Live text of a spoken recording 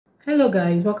Hello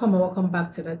guys, welcome and welcome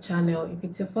back to the channel. If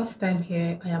it's your first time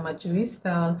here, I am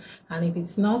YOMSTAR, and if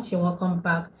it's not, you're welcome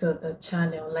back to the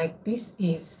channel. Like, this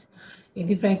is a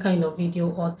different kind of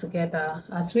video altogether.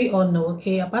 As we all know,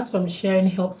 okay, apart from sharing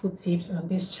helpful tips on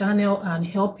this channel and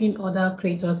helping other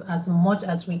creators as much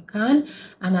as we can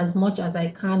and as much as I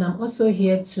can, I'm also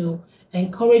here to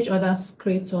encourage other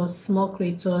creators, small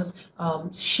creators,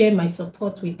 share my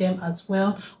support with them as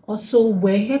well. Also,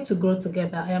 we're here to grow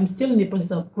together. I am still in the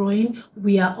process of growing.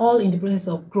 We are all in the process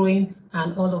of growing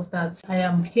and all of that. I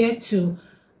am here to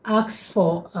ask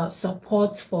for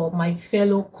support for my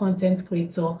fellow content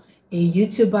creator, a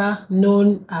YouTuber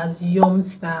known as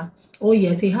YOMSTAR. Oh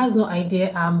yes, he has no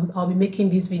idea I'll be making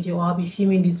this video, I'll be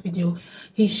filming this video.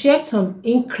 He shared some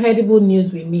incredible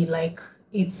news with me, like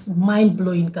it's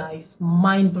mind-blowing, guys,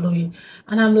 mind-blowing.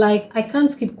 And I'm like, I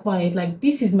can't keep quiet. Like,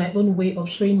 this is my own way of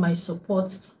showing my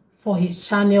support for his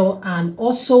channel, and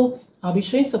also I'll be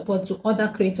showing support to other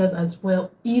creators as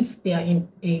well if they are in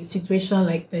a situation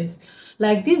like this.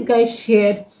 Like, this guy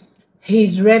shared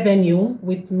his revenue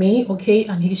with me, okay,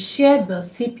 and he shared the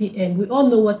CPM. We all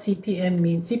know what CPM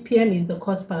means. CPM is the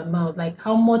cost per mouth, like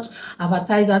how much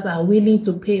advertisers are willing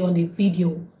to pay on a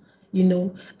video, you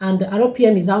know, and the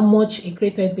RPM is how much a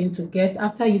creator is going to get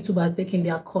after YouTube has taken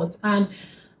their cut. And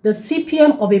the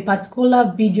CPM of a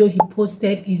particular video he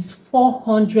posted is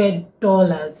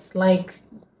 $400. Like,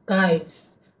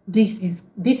 guys, this is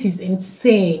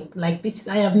insane. Like, this is,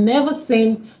 I have never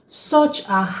seen such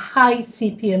a high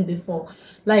CPM before.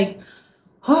 Like,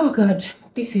 oh god,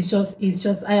 this is just, it's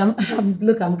just,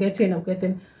 look, I'm getting.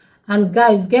 And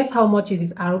guys, guess how much is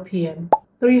his RPM?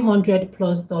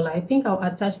 $300+. I think I'll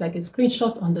attach like a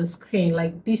screenshot on the screen.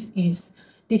 Like, this is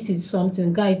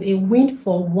something, guys. A win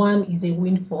for one is a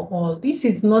win for all. This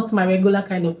is not my regular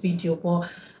kind of video,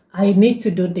 but I need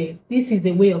to do this. This is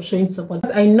a way of showing support.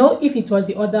 I know if it was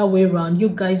the other way around, you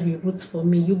guys will root for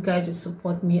me, you guys will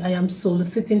support me. I am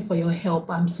soliciting for your help.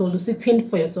 I'm soliciting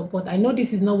for your support. I know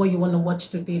this is not what you want to watch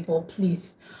today, but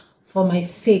please, for my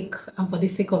sake and for the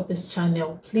sake of this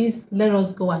channel, please let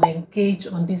us go and engage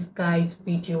on this guy's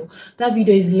video. That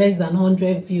video is less than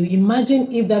 100 views.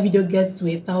 Imagine if that video gets to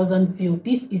 1,000 views.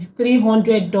 This is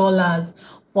 $300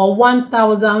 for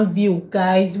 1,000 views,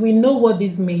 guys. We know what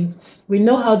this means. We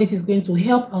know how this is going to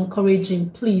help encourage him.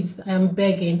 Please, I am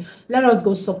begging, let us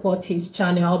go support his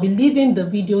channel. I'll be leaving the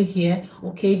video here,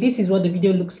 okay? This is what the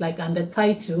video looks like and the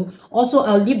title. Also,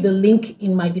 I'll leave the link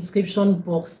in my description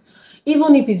box.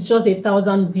 Even if it's just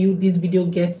 1,000 views this video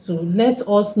gets to, let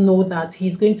us know that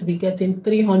he's going to be getting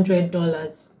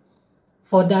 $300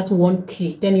 for that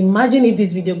 1K. Then imagine if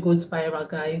this video goes viral,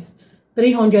 guys.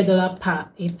 $300 per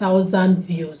 1,000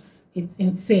 views. It's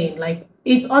insane. Like,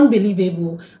 it's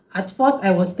unbelievable. At first I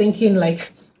was thinking,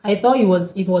 like, I thought it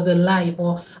was a lie,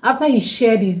 but after he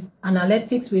shared his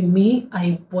analytics with me,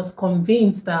 I was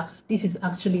convinced that this is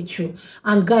actually true.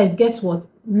 And guys, guess what?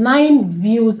 9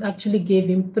 views actually gave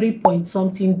him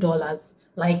 3-point-something dollars.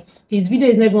 Like, his video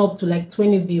is never up to like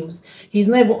 20 views. He's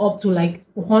never up to like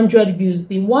 100 views.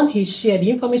 The one he shared,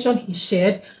 the information he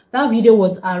shared, that video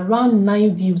was around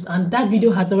 9 views, and that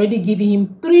video has already given him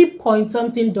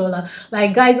 3-point-something dollars.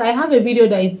 Like, guys, I have a video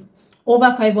that is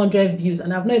over 500 views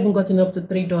and I've not even gotten up to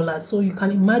 $3. So you can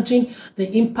imagine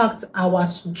the impact our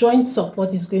joint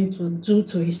support is going to do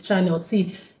to his channel.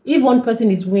 See, if one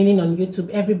person is winning on YouTube,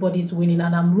 everybody's winning,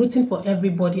 and I'm rooting for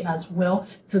everybody as well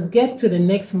to get to the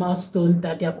next milestone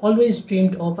that they have always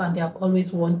dreamed of and they have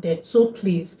always wanted. So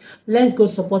please, let's go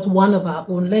support one of our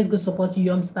own. Let's go support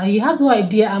YOMSTAR. He has no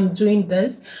idea I'm doing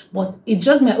this, but it's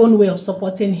just my own way of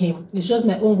supporting him. It's just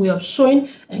my own way of showing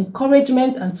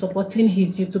encouragement and supporting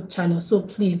his YouTube channel. So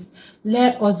please,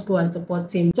 let us go and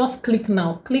support him. Just click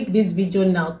now, click this video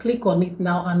now, click on it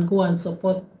now and go and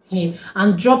support him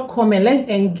and drop comment. Let's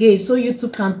engage so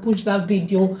YouTube can push that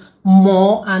video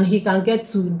more and he can get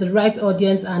to the right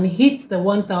audience and hit the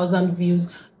 1,000 views,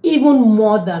 even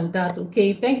more than that.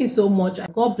 Okay, thank you so much.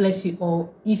 God bless you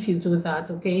all if you do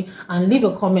that. Okay, and leave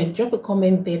a comment, drop a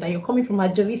comment there that you're coming from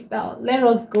YOMSTAR. Let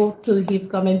us go to his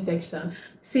comment section.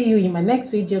 See you in my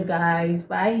next video, guys.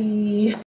 Bye.